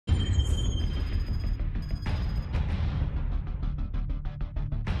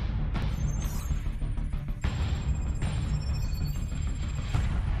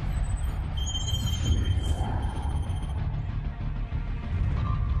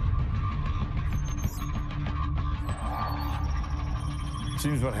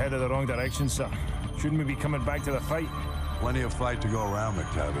Seems we're headed the wrong direction, sir. Shouldn't we be coming back to the fight? Plenty of fight to go around,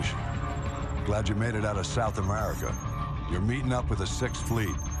 McTavish. Glad you made it out of South America. You're meeting up with the 6th Fleet,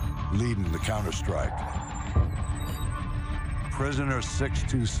 leading the counterstrike. Prisoner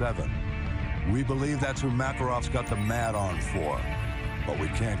 627. We believe that's who Makarov's got the mad on for, but we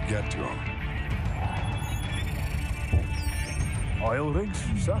can't get to him. Oil rigs,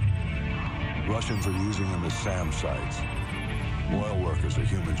 sir? Russians are using them as SAM sites. Oil workers are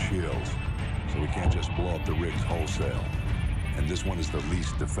human shields, so we can't just blow up the rigs wholesale. And this one is the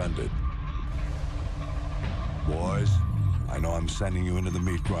least defended. Boys, I know I'm sending you into the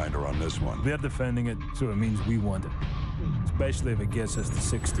meat grinder on this one. They're defending it, so it means we want it. Especially if it gets us to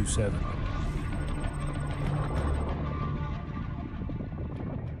 627.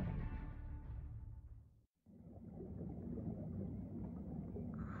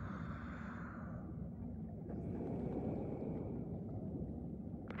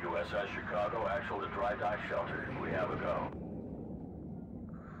 USS Chicago, actual to dry dock shelter. We have a go.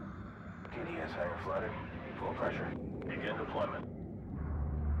 TDS hangar flooded. Full pressure. Begin deployment.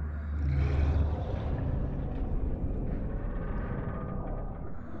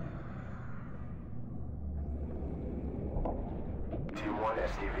 Team 1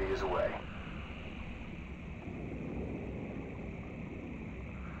 SDV is away.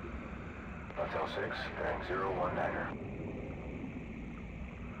 Hotel 6, bearing 019er.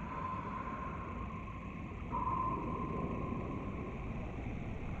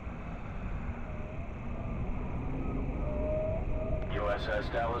 USS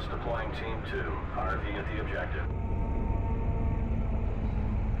Dallas deploying Team 2. RV at the objective.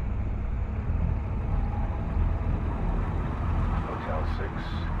 Hotel 6,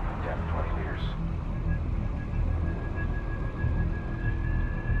 depth 20 meters.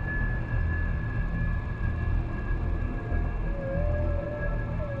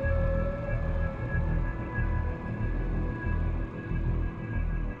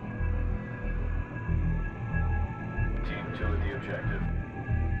 Team 2 at the objective.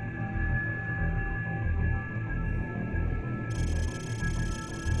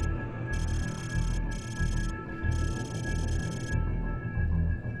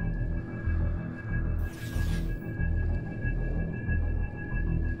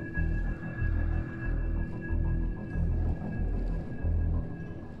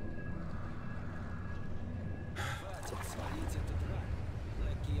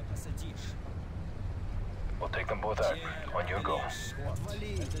 We'll take them both out. On your go. 2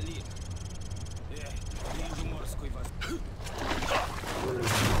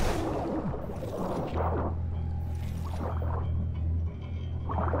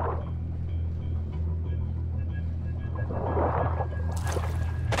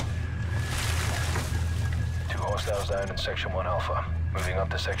 hostiles down in Section 1 Alpha. Moving up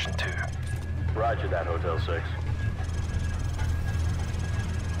to Section 2. Roger that, Hotel 6.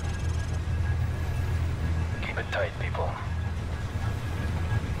 Keep it tight, people.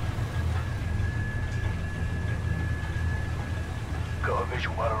 Got a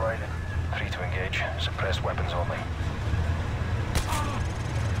visual while arriving. 3 to engage. Suppressed weapons only.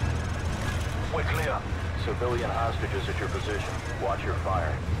 We're clear. Civilian hostages at your position. Watch your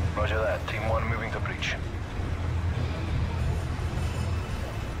fire. Roger that. Team 1 moving to breach.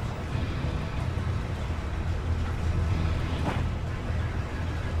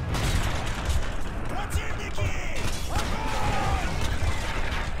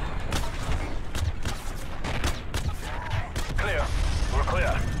 Clear. We're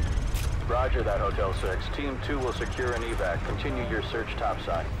clear. Roger that, Hotel 6. Team 2 will secure an evac. Continue your search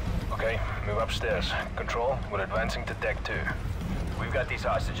topside. Okay, move upstairs. Control, we're advancing to Deck 2. We've got these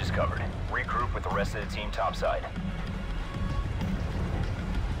hostages covered. Regroup with the rest of the team topside.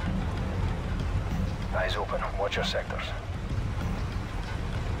 Eyes open. Watch your sectors.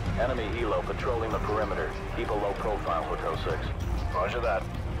 Enemy helo patrolling the perimeter. Keep a low profile, Hotel 6. Roger that.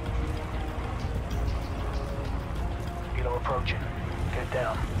 Helo approaching. Get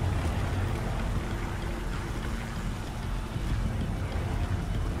down.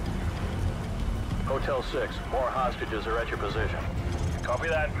 Hotel 6, more hostages are at your position. Copy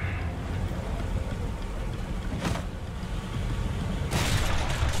that.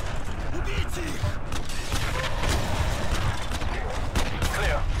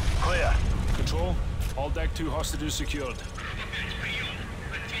 Clear. Clear. Control, all Deck 2 hostages secured.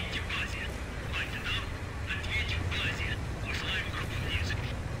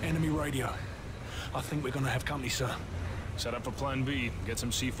 Enemy radio. I think we're gonna have company, sir. Set up for Plan B. Get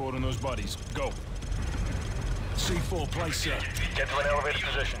some C4 in those bodies. Go. C4 place, sir. Get to an elevated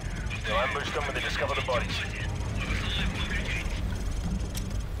position. They'll ambush them when they discover the bodies.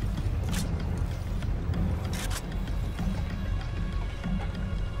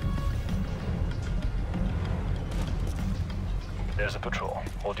 There's a patrol.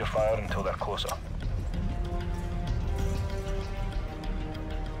 Hold your fire until they're closer.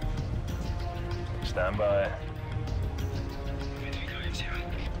 Stand by.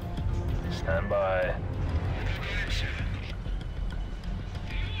 Stand by.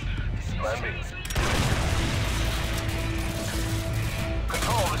 Plan B.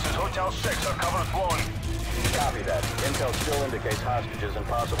 Control, this is Hotel 6. Our cover is blown. Copy that. Intel still indicates hostages and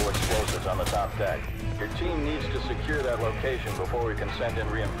possible explosives on the top deck. Your team needs to secure that location before we can send in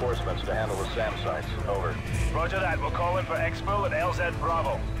reinforcements to handle the SAM sites. Over. Roger that. We'll call in for Expo at LZ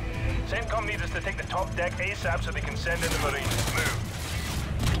Bravo. CENTCOM needs us to take the top deck ASAP so they can send in the Marines. Move.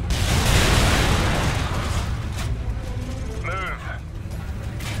 Move.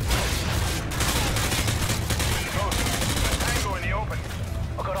 Ghost, Tango in the open.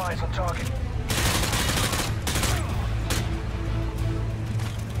 I've got eyes on target.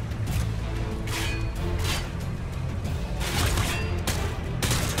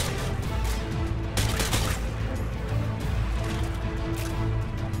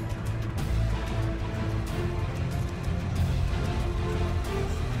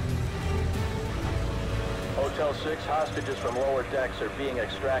 Hotel 6, hostages from lower decks are being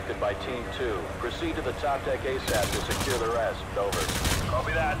extracted by Team 2. Proceed to the top deck ASAP to secure the rest. Over.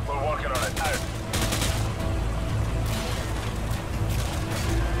 Copy that. We're working on it. Out.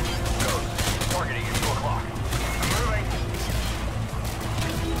 Ghost, targeting at 2 o'clock. Moving.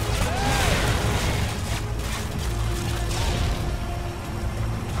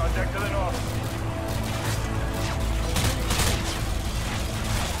 Contact to the north.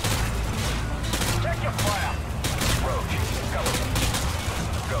 Check your fire. Roach, cover.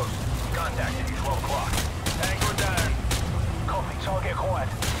 Ghost, contacted you 12 o'clock. Tango down. Copy, target quiet.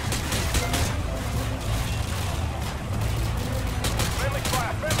 Friendly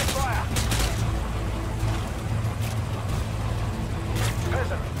fire, friendly fire.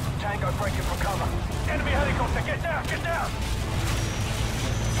 Peasant, Tango breaking for cover. Enemy helicopter, get down, get down.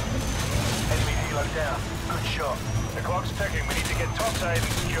 Enemy helo down. Good shot. The clock's ticking. We need to get topside and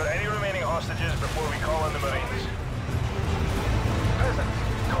secure any remaining hostages before we call in the Marines. Peasant,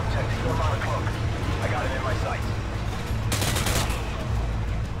 contact your 9 o'clock. I got him in my sights.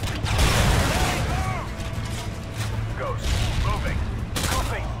 Ghost, moving.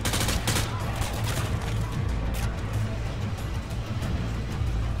 Copy.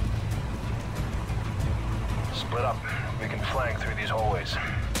 Split up. We can flank through these hallways.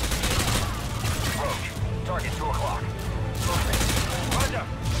 Roach, target 2 o'clock. Moving. Roger.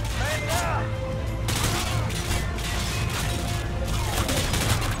 Man down.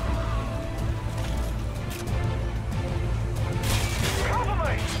 Cover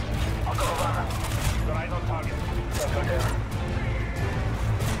me. I'll go runner. Got eyes on target. Let's go down.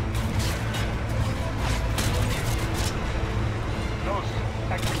 Ghost,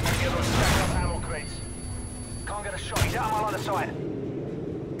 activate those stacked up ammo crates. Can't get a shot. He's out of my line of sight.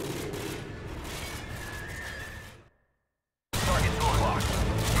 Target 2 o'clock.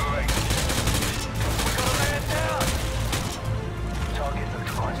 Moving. We got a man down. Target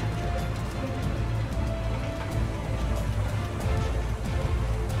neutralized.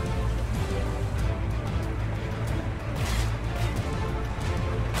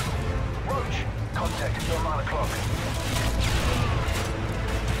 Roach, contact your 9 o'clock.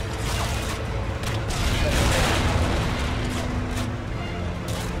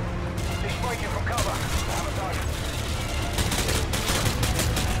 He's breaking from cover. Have a target.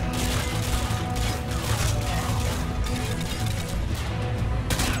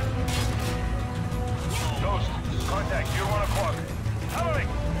 Ghost, contact, you're 1 o'clock. Hammering!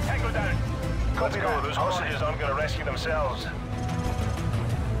 Tango down. Let's go, those hostages aren't gonna rescue themselves.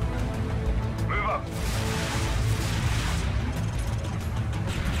 Move up.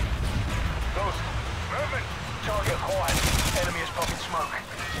 Ghost, movement! Target quiet. Enemy is popping smoke.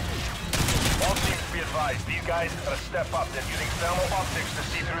 All teams be advised, these guys are a step up. They're using thermal optics to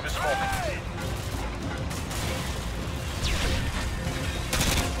see through the smoke.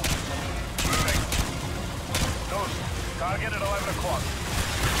 Moving. Ghost, target at 11 o'clock.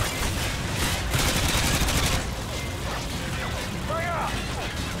 Bring up!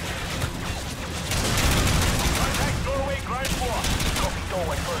 Contact doorway, ground floor. Copy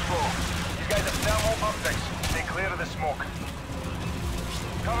doorway, first floor. These guys have thermal optics. Stay clear of the smoke.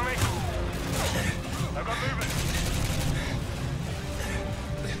 Cover me. I've got movement.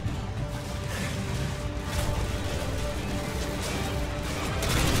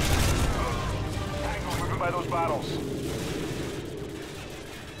 Tango moving by those barrels.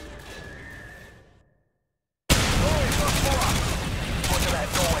 Doorway, first floor. Go to that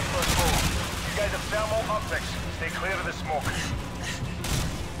doorway, first floor. You guys have thermal optics. Stay clear of the smoke.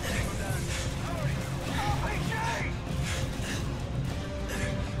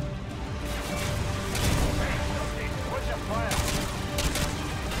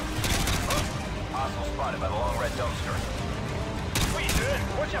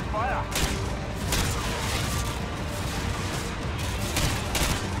 your fire!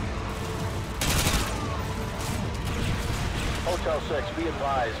 Hotel 6, be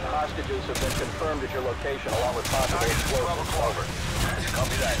advised, hostages have been confirmed at your location along with possible explosives. Over.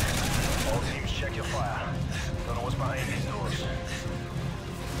 Copy that. All teams, check your fire. Don't know what's behind these doors.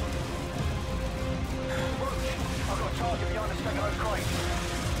 I've got a target behind the second row crate.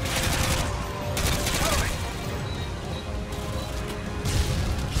 Cover me!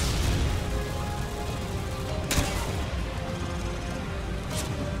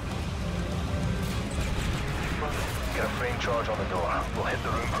 Got a frame charge on the door. We'll hit the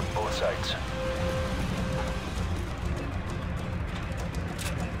room from both sides.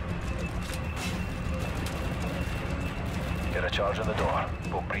 Get a charge on the door.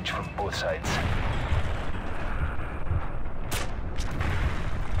 We'll breach from both sides.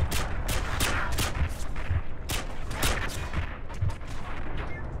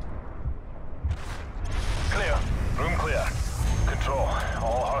 Clear. Room clear. Control.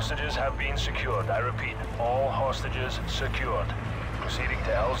 All hostages have been secured. I repeat, all hostages secured. Proceeding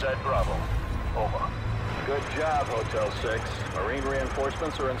to LZ Bravo. Over. Good job, Hotel 6. Marine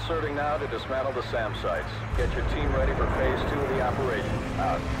reinforcements are inserting now to dismantle the SAM sites. Get your team ready for phase 2 of the operation.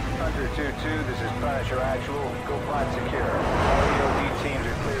 Out. Hunter 2-2, this is Punisher Actual. Go find secure. All EOD teams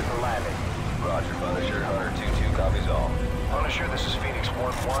are cleared for landing. Roger, Punisher. Hunter 2-2 copies all. Punisher, this is Phoenix 1-1,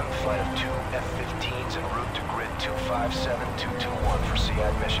 flight of 2 F-15s en route to grid 257221 for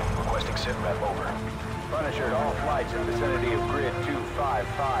SEAD mission. Requesting sit rep, over. Punisher, all flights in the vicinity of grid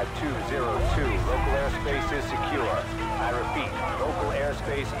 255202. Local airspace is secure. I repeat, local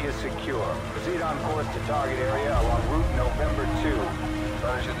airspace is secure. Proceed on course to target area along route November 2.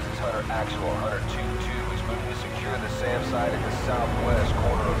 Punisher, this is Hunter Actual. Hunter 2-2 is moving to secure the SAM site at the southwest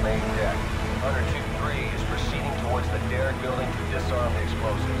corner of main deck. Hunter 2-3 is proceeding towards the Derrick building to disarm the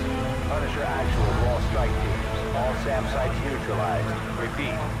explosives. Punisher Actual, all strike teams. All SAM sites neutralized.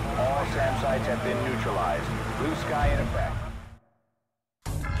 Repeat, all SAM sites have been neutralized. Blue sky in effect.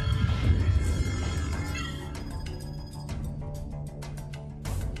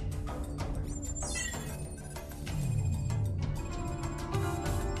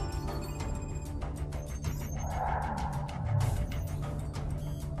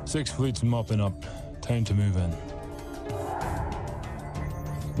 Six fleets mopping up. Time to move in.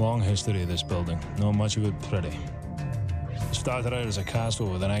 Long history of this building. Not much of it pretty. It started out as a castle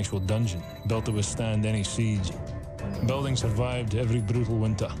with an actual dungeon, built to withstand any siege. The building survived every brutal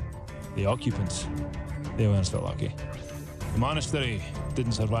winter. The occupants, they weren't so lucky. The monastery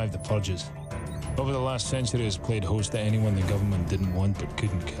didn't survive the purges. Over the last century, it's played host to anyone the government didn't want but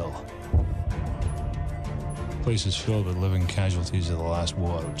couldn't kill. The place is filled with living casualties of the last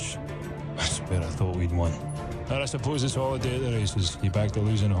war, which I swear I thought we'd won. And I suppose it's all a day at the races. You back the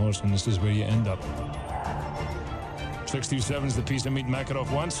losing horse and this is where you end up. 627's the piece of meat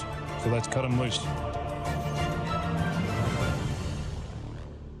Makarov wants, so let's cut him loose.